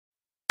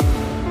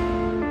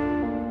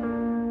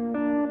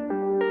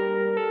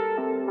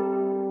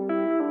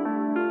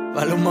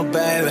Maluma,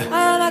 baby.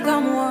 I like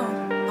moi.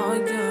 Oh,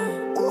 yeah.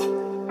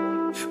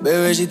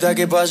 Bebecita,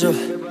 ¿qué pasó?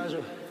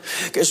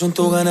 Que son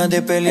tus ganas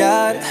de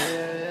pelear,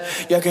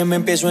 ya que me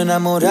empiezo a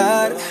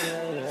enamorar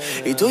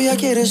y tú ya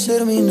quieres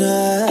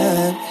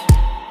terminar.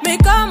 Mais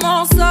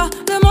comment ça,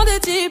 le monde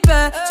est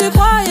hyper. Tu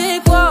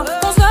croyais quoi,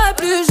 qu'on serait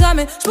plus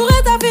jamais. Je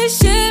pourrais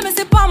t'afficher, mais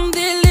c'est pas mon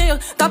délire.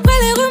 D'après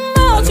les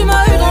rumeurs, tu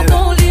m'as eu dans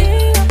ton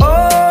lit.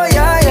 Oh,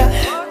 ya, ya.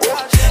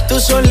 Tú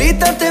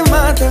solita te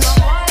matas,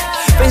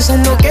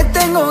 pensando que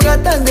tengo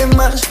gatas de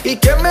más y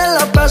que me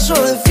la paso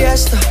de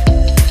fiesta.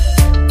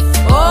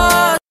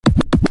 Oh.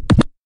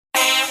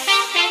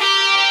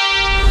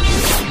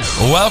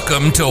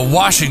 Welcome to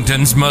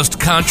Washington's most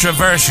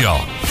controversial,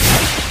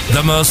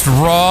 the most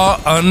raw,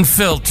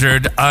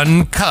 unfiltered,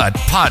 uncut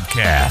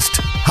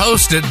podcast.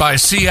 Hosted by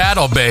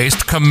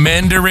Seattle-based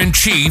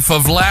Commander-in-Chief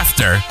of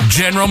Laughter,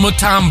 General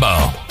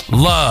Mutombo.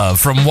 Love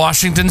from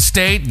Washington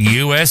State,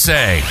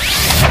 USA.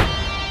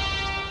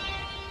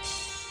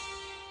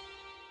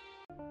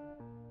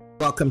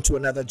 Welcome to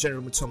another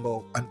General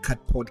Mutombo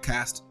Uncut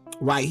podcast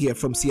right here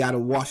from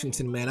Seattle,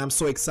 Washington, man. I'm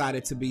so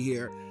excited to be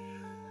here.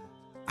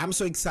 I'm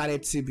so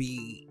excited to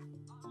be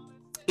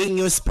in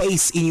your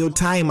space, in your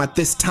time, at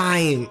this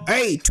time.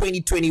 Hey,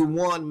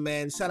 2021,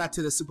 man. Shout out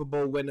to the Super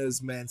Bowl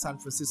winners, man. San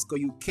Francisco,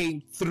 you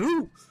came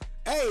through.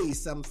 Hey,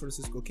 San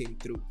Francisco came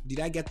through.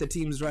 Did I get the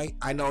teams right?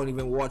 I don't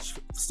even watch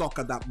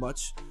soccer that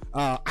much.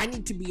 I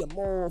need to be a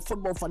more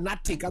football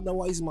fanatic.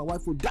 Otherwise, my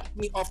wife will dump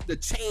me off the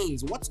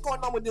chains. What's going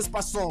on with this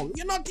person?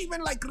 You're not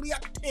even like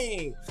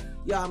reacting.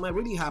 Yeah, I'm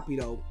really happy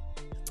though.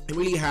 I'm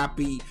really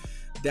happy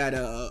that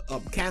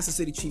Kansas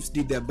City Chiefs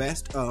did their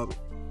best.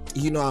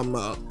 You know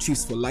I'm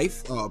Chiefs for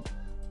life.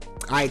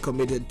 I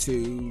committed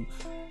to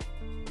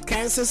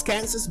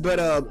Kansas, but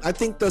I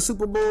think the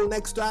Super Bowl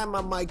next time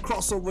I might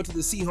cross over to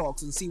the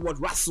Seahawks and see what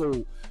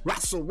Russell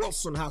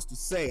Wilson has to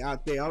say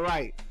out there. All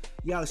right,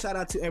 yeah. Shout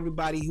out to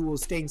everybody who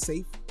was staying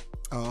safe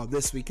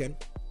this weekend.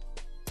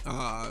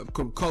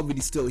 COVID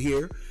is still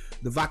here.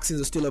 The vaccines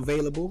are still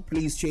available.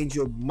 Please change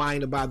your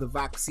mind about the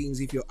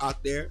vaccines if you're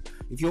out there.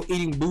 If you're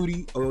eating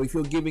booty or if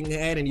you're giving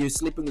head and you're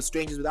sleeping with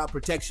strangers without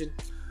protection,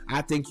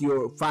 I think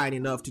you're fine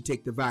enough to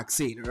take the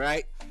vaccine, all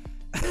right?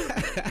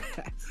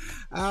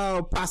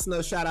 Oh,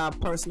 personal shout out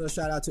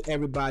to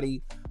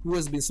everybody who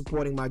has been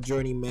supporting my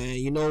journey, man.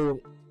 You know,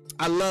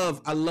 I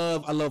love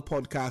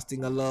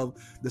podcasting. I love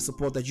the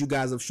support that you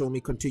guys have shown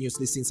me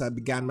continuously since I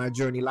began my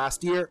journey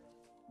last year.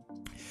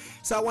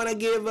 So I want to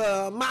give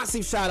a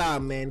massive shout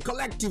out, man.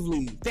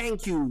 Collectively,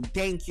 thank you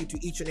to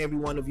each and every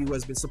one of you who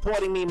has been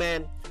supporting me,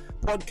 man.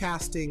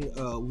 Podcasting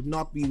would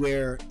not be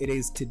where it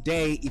is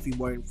today if it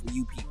weren't for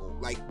you people.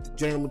 Like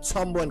General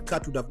Mutombo and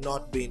Cut would have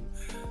not been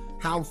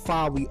how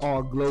far we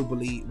are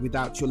globally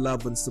without your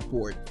love and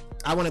support.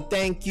 I want to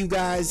thank you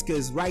guys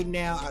because right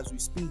now, as we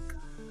speak,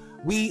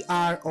 we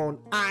are on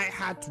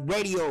Iheart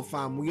Radio,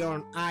 fam. We are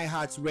on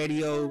Iheart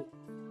Radio.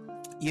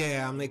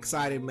 Yeah, I'm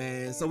excited,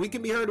 man. So we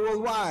can be heard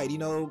worldwide, you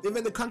know,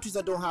 even the countries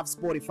that don't have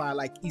Spotify,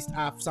 like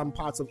some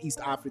parts of East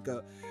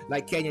Africa,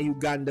 like Kenya,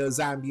 Uganda,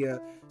 Zambia.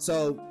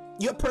 So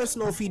your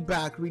personal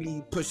feedback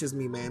really pushes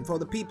me, man. For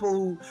the people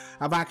who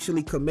have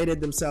actually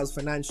committed themselves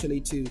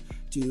financially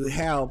to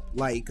help,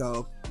 like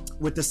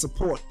with the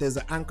support, there's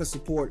an anchor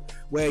support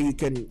where you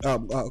can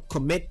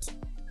commit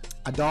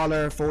 $1,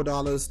 $4,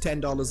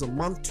 $10 a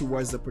month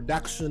towards the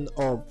production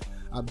of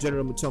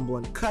General Mutombo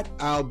Uncut.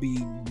 I'll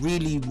be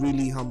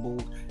really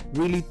humbled,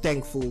 really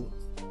thankful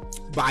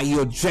by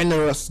your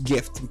generous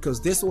gift,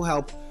 because this will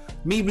help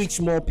me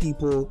reach more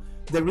people.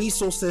 The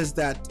resources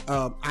that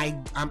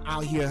I'm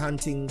out here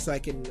hunting so I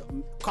can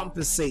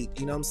compensate,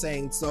 you know what I'm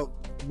saying? So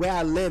where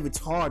I live, it's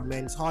hard,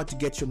 man. It's hard to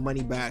get your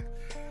money back.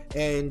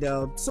 And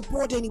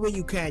support any way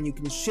you can. You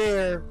can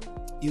share,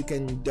 you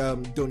can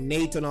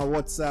donate on our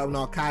WhatsApp, on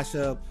our Cash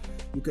App.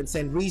 You can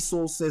send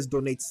resources,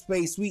 donate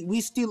space.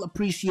 We still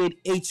appreciate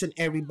each and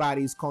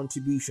everybody's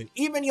contribution.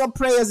 Even your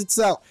prayers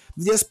itself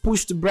just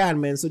push the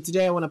brand, man. So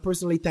today I want to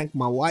personally thank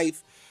my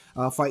wife,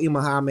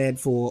 Faima Ahmed,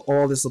 for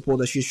all the support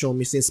that she's shown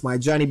me since my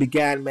journey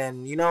began,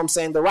 man. You know what I'm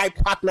saying? The right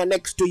partner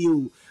next to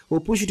you will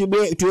push you to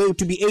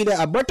be either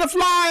a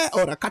butterfly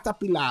or a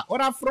caterpillar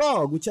or a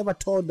frog, whichever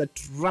toad that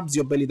rubs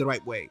your belly the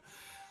right way.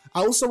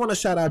 I also want to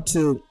shout out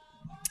to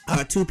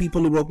two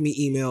people who wrote me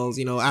emails,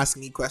 you know,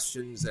 asking me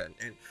questions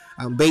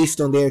and based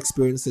on their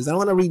experiences. I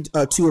want to read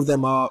two of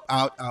them out.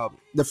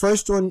 The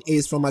first one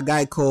is from a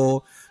guy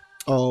called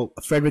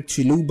Frederick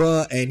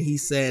Chiluba, and he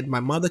said, my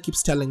mother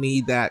keeps telling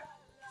me that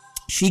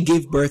she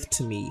gave birth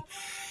to me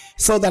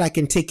so that I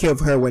can take care of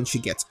her when she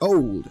gets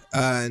old.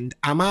 And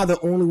am I the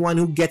only one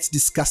who gets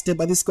disgusted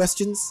by these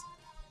questions?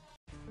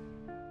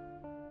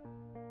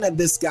 At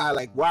this guy,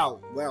 like, wow,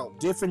 well,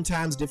 different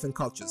times, different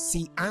cultures.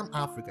 See, I'm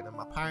African, and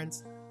my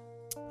parents,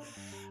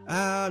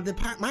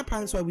 my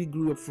parents, where we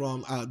grew up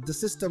from, the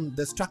system,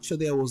 the structure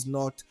there was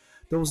not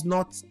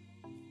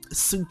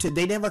suited.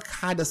 They never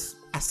had a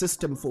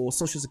system for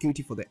social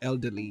security for the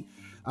elderly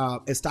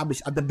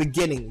established at the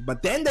beginning,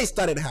 but then they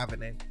started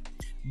having it.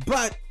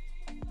 But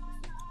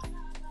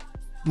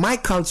my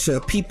culture,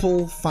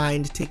 people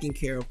find taking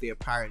care of their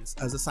parents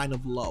as a sign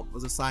of love,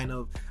 as a sign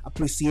of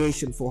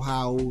appreciation for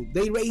how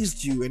they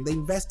raised you and they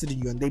invested in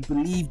you and they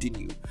believed in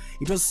you.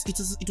 It was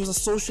a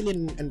socially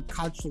and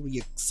culturally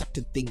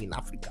accepted thing in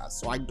Africa.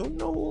 So I don't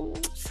know,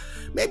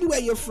 maybe where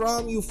you're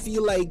from, you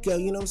feel like you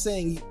know what I'm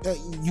saying,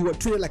 you are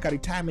treated like a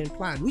retirement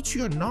plan, which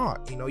you're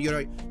not. You know, you're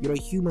a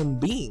human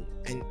being,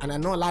 and I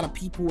know a lot of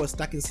people who are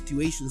stuck in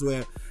situations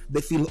where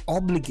they feel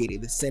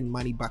obligated to send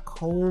money back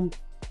home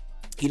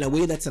in a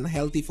way that's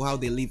unhealthy for how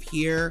they live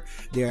here.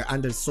 They're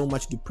under so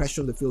much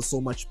depression, they feel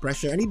so much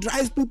pressure, and it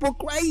drives people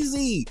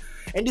crazy.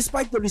 And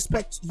despite the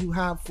respect you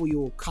have for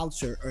your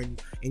culture and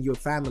your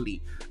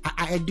family,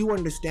 I do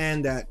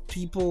understand that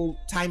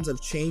times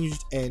have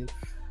changed, and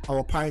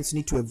our parents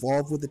need to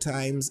evolve with the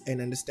times and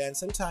understand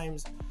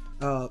sometimes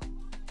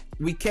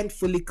we can't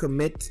fully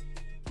commit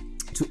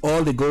to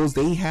all the goals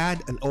they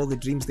had and all the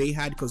dreams they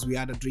had because we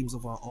had the dreams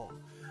of our own.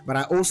 But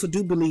I also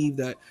do believe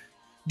that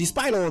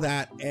despite all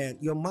that,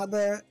 your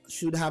mother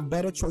should have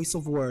better choice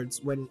of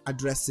words when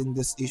addressing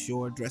this issue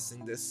or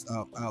addressing this.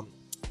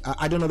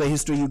 I don't know the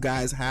history you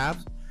guys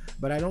have,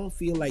 but I don't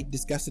feel like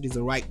disgusted is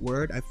the right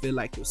word. I feel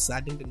like you're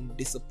saddened and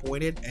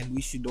disappointed, and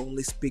we should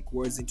only speak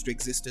words into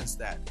existence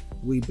that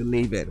we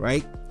believe in,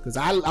 right? Because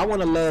I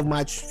want to love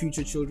my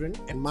future children,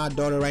 and my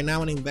daughter right now, I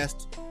want to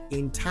invest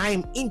in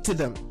time into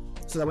them,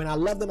 so that when I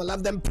love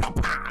them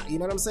proper. You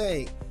know what I'm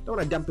saying? Don't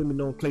want to dump them in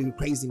no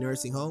crazy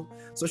nursing home.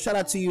 So shout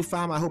out to you,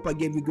 fam. I hope I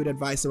gave you good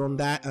advice around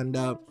that. And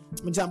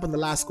let me jump on the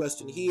last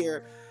question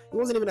here. It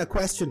wasn't even a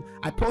question.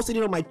 I posted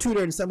it on my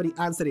Twitter and somebody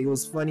answered it. It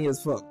was funny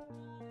as fuck.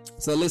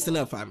 So listen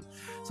up, fam.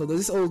 So there's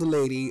this older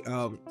lady,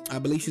 I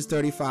believe she's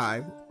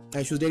 35,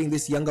 and she was dating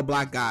this younger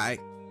black guy.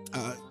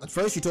 At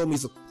first she told me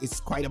it's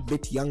quite a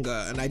bit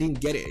younger, and I didn't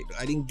get it.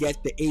 I didn't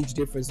get the age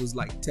difference was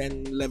like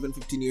 10, 11,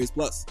 15 years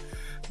plus.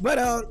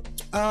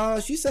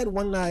 But she said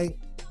one night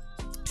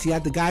she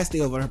had the guy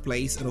stay over her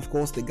place, and of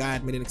course the guy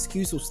had made an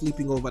excuse of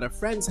sleeping over at a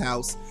friend's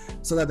house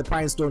so that the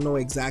parents don't know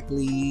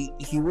exactly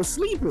he was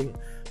sleeping,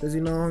 because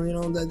you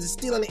know that's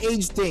still an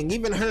age thing.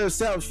 Even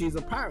herself, she's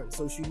a parent,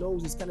 so she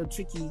knows it's kind of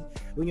tricky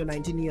when you're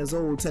 19 years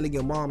old telling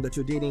your mom that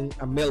you're dating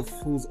a MILF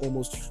who's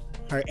almost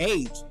her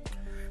age.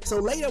 So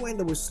later when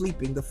they were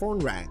sleeping, the phone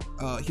rang.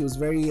 He was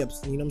very, you know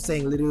what I'm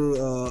saying, a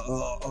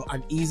little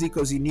uneasy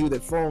because he knew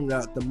that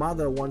the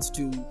mother wants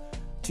to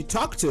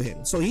talk to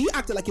him. So he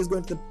acted like he was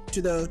going to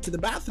the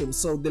bathroom.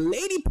 So the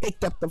lady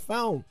picked up the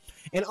phone,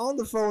 and on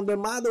the phone, the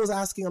mother was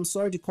asking, "I'm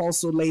sorry to call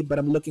so late, but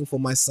I'm looking for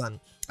my son.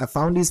 I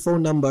found his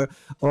phone number,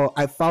 or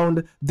I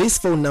found this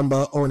phone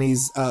number on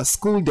his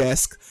school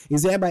desk.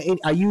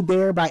 Are you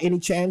there by any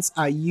chance?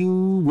 Are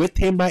you with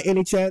him by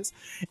any chance?"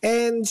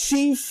 And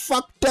she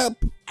fucked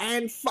up.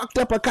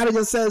 Her kind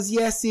of says,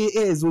 "Yes, he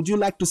is. Would you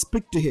like to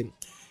speak to him?"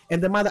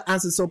 And the mother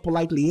answered so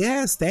politely,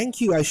 "Yes,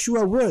 thank you. I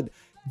sure would."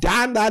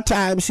 During that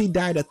time, she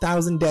died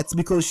 1,000 deaths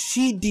because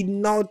she did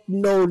not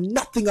know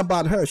nothing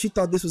about her. She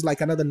thought this was like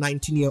another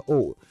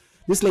 19-year-old.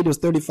 This lady was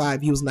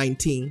 35. He was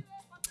 19.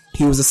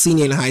 He was a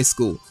senior in high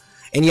school.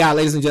 And yeah,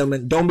 ladies and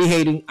gentlemen, don't be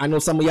hating. I know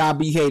some of y'all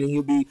be hating.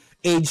 You'll be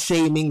age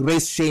shaming,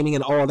 race shaming,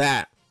 and all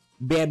that.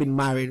 They've been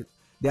married.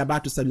 They're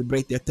about to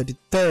celebrate their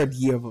 33rd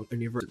year of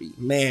anniversary.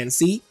 Man,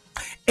 see?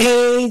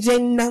 Age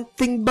ain't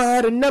nothing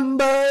but a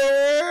number.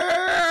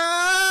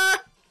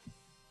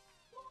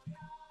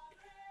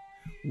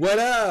 What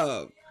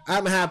up?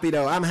 I'm happy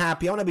though. I'm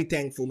happy. I want to be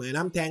thankful, man.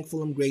 I'm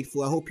thankful. I'm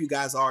grateful. I hope you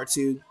guys are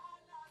too.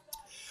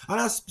 I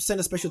want to send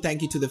a special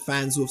thank you to the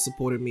fans who have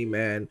supported me,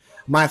 man.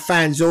 My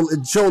fan,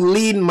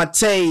 Jolene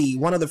Matei,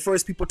 one of the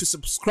first people to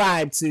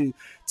subscribe to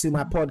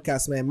my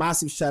podcast, man.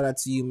 Massive shout out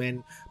to you,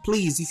 man.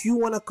 Please, if you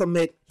want to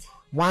commit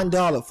 $1,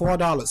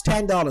 $4,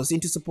 $10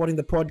 into supporting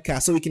the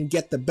podcast so we can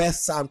get the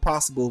best sound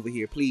possible over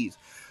here, please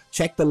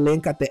check the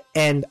link at the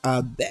end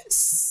of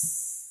this.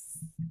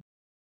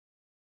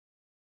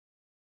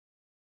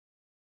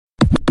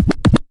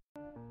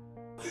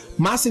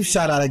 Massive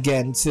shout out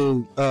again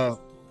to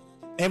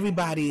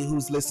everybody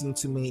who's listening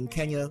to me in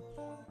Kenya,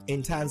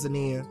 in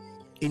Tanzania,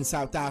 in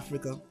South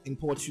Africa, in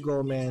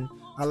Portugal, man.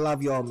 I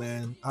love y'all,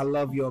 man. I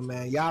love y'all,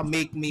 man. Y'all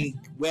make me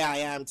where I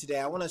am today.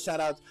 I want to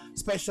shout out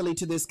especially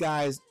to these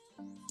guys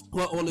who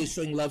are always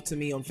showing love to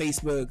me on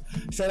Facebook.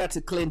 Shout out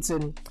to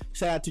Clinton.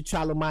 Shout out to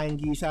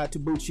Chalomangi. Shout out to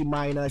Bucci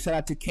Minor. Shout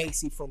out to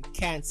Casey from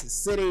Kansas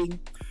City.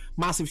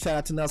 Massive shout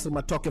out to Nelson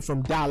Matoke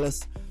from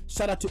Dallas.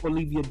 Shout out to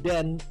Olivia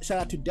Den. Shout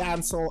out to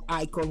dancehall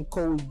icon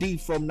Cole D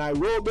from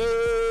Nairobi.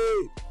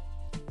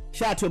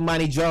 Shout out to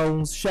Manny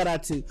Jones. Shout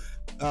out to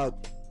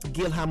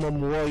Gilham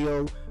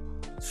Moyo.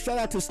 Shout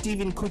out to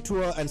Stephen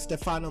Couture and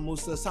Stefano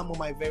Musa, some of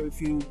my very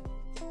few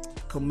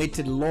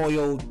committed,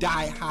 loyal,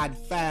 die-hard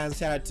fans.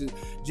 Shout out to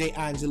Jay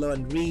Angelo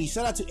and Ree.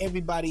 Shout out to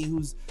everybody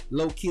who's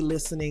low-key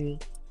listening.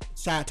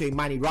 Shout out to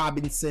Imani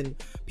Robinson.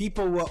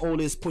 People were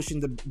always pushing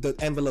the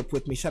envelope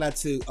with me. Shout out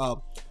to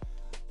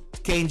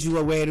Kenju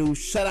Aweru.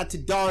 Shout out to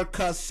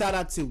Darkus. Shout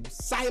out to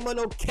Simon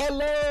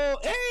Okello.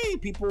 Hey,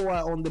 people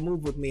are on the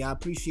move with me. I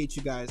appreciate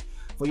you guys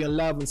for your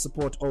love and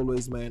support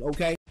always, man.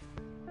 Okay?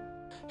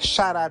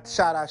 Shout out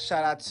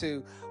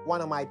to one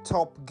of my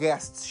top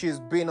guests. She's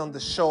been on the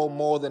show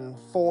more than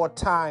 4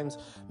 times.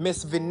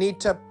 Miss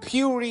Vinita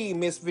Puri.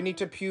 Miss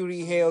Vinita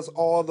Puri hails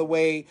all the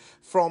way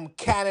from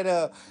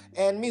Canada.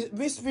 And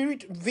Miss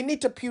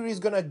Vinita Puri is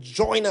going to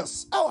join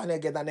us. Oh, I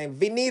didn't get that name.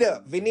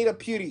 Vinita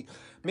Puri.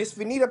 Miss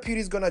Vinita Puri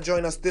is going to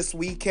join us this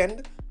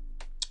weekend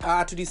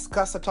to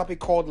discuss a topic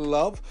called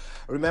love.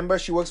 Remember,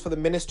 she works for the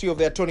Ministry of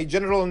the Attorney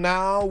General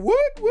now.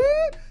 Woot!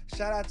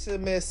 Shout out to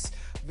Miss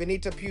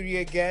Vinita Puri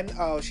again.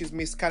 She's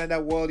Miss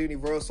Canada World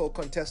Universal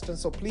contestant.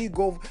 So please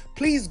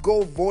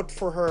go vote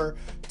for her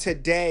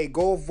today.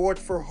 Go vote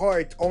for her.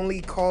 It only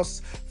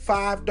costs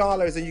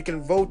 $5 and you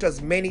can vote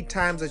as many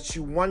times as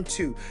you want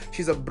to.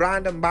 She's a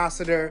brand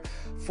ambassador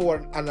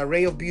for an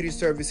array of beauty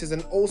services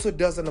and also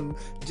does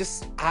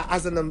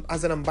as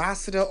an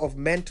ambassador of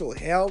mental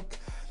health.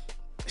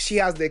 She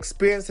has the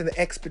experience and the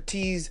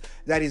expertise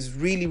that is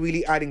really,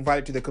 really adding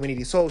value to the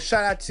community. So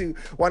shout out to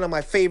one of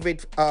my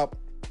favorite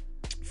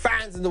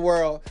fans in the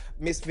world,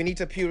 Miss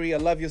Vinita Puri. I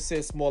love you,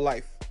 sis. More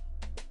life.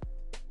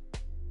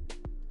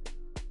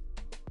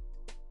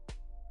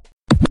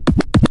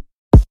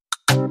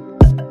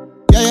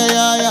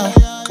 Yeah.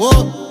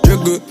 Whoa,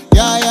 trigger.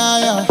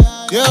 Yeah.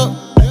 Yo,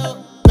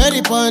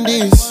 Betty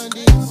Pondis,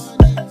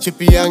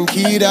 Chippy and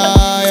Kida.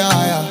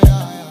 Yeah.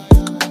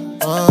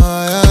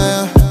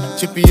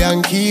 Chippy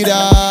and Kida,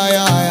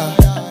 yeah.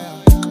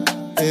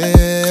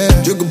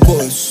 Jigga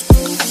boys,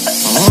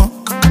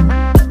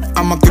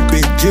 I'ma keep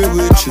it chill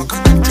with you.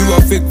 You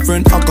a fake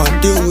friend, I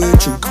can't deal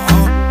with you.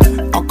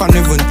 I can't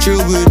even chill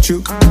with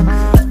you.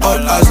 All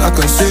eyes, I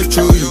can see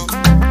through you.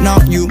 Now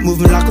you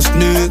moving like a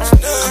snake.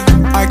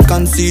 I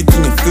can see it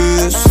in your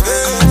face.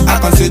 I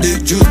can see the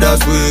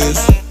Judas ways.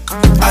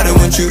 I don't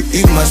want you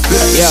in my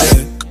space.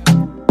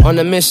 Yeah. On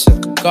a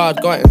mission,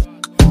 God got him.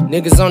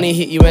 Niggas only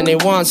hit you when they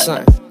want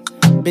something.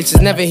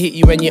 Bitches never hit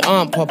you when you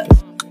aren't popping.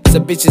 So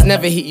bitches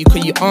never hit you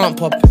cause you aren't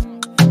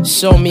popping.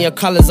 Show me your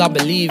colors, I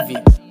believe you.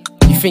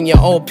 You think you're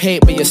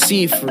opaque but you're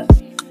see-through.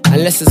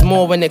 Unless there's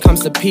more when it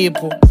comes to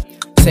people.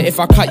 So if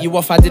I cut you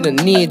off I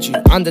didn't need you.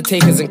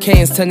 Undertakers and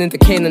Canes turn into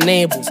Cain and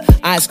Abels.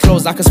 Eyes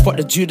closed I can spot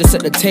the Judas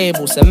at the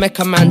table. So make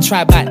a man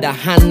try back the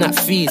hand that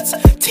feeds.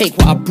 Take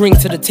what I bring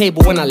to the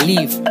table when I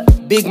leave.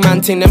 Big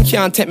man thing them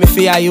can't take me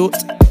for your youth.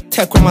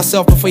 Tech with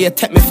myself before you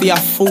take me for your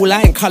fool.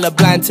 I ain't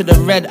colorblind to the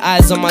red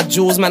eyes on my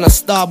jewels. Man, a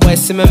starboy,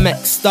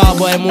 Simemek,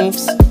 starboy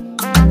moves.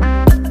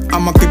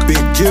 I'ma keep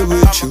it chill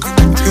with you.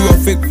 You a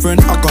fake friend,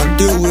 I can't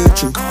deal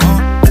with you.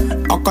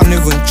 I can't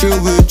even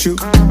chill with you.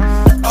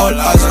 All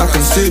eyes, I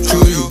can see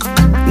through you.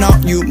 Now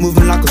you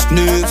moving like a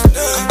snake.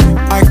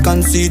 I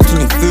can see it in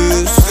your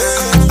face.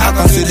 I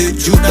can see the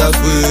Judas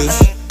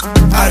ways.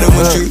 I don't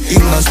want you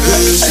in my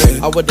space,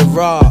 yeah. I with the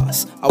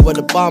Ross, I with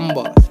the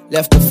Bumba.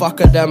 Left the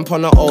fucker them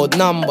on an old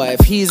number.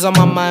 If he's on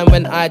my mind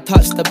when I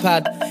touch the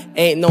pad,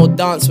 ain't no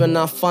dance when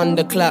I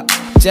thunderclap.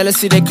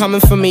 Jealousy, they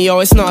coming for me, yo,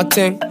 it's not a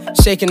thing.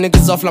 Shaking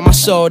niggas off like my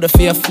shoulder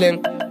for your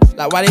fling.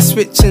 Like why they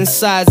switching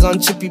sides on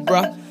Chippy,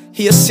 bruh?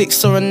 He a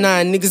 6 or a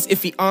 9, niggas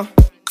iffy,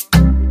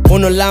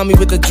 Won't allow me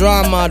with the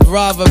drama, I'd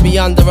rather be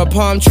under a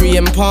palm tree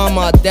in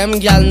Palma. Them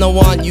gal no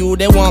want you,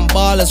 they want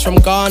ballers from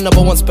Ghana,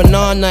 but wants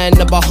banana in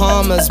the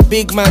Bahamas.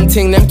 Big man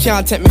ting, them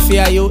can't take me for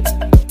your youth.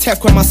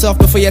 Tech with myself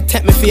before you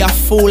take me for your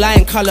fool. I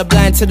ain't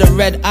colorblind to the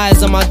red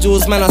eyes on my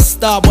jewels, man, a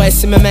starboy,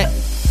 Simemek.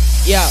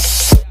 Yeah.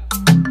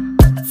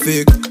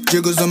 Fake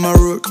jiggers on my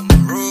road.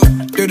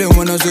 They don't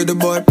wanna see the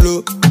boy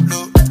blow.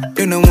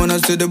 They don't wanna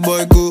see the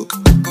boy go.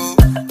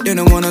 They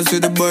don't wanna see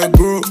the boy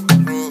grow.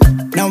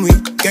 Now we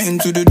getting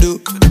to the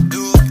do.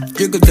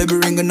 Jiggers they be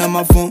ringing on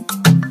my phone.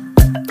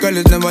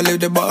 Girls never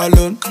leave the bar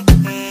alone.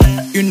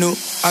 You know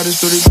how the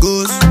story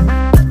goes.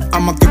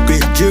 I'ma keep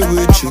it chill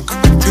with you.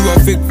 You a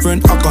fake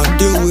friend, I can't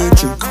deal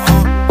with you.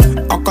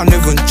 I can't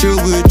even chill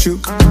with you.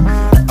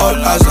 All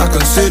eyes, I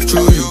can see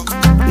through you.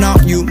 Now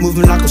you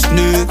moving like a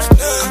snake.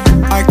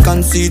 I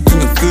can see it in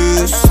your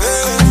face.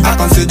 I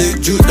can see the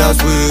Judas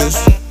ways.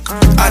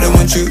 I don't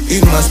want you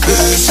in my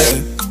space,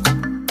 yeah.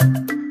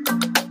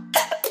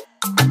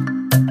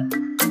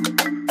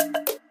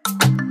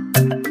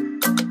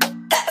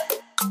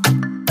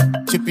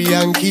 Chippy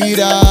and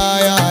Kida,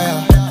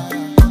 yeah.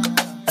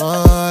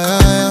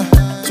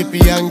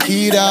 Chippy and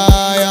Kida,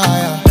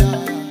 yeah.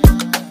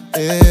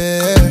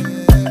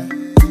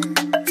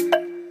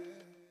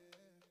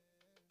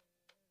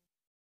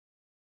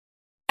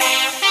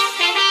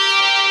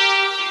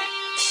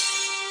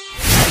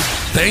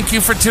 Thank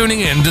you for tuning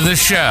in to the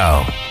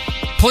show.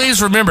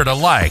 Please remember to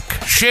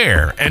like,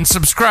 share, and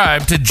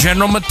subscribe to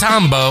General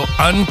Matambo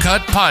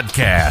Uncut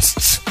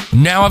Podcasts.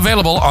 Now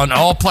available on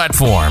all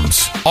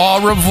platforms. Au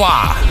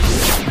revoir.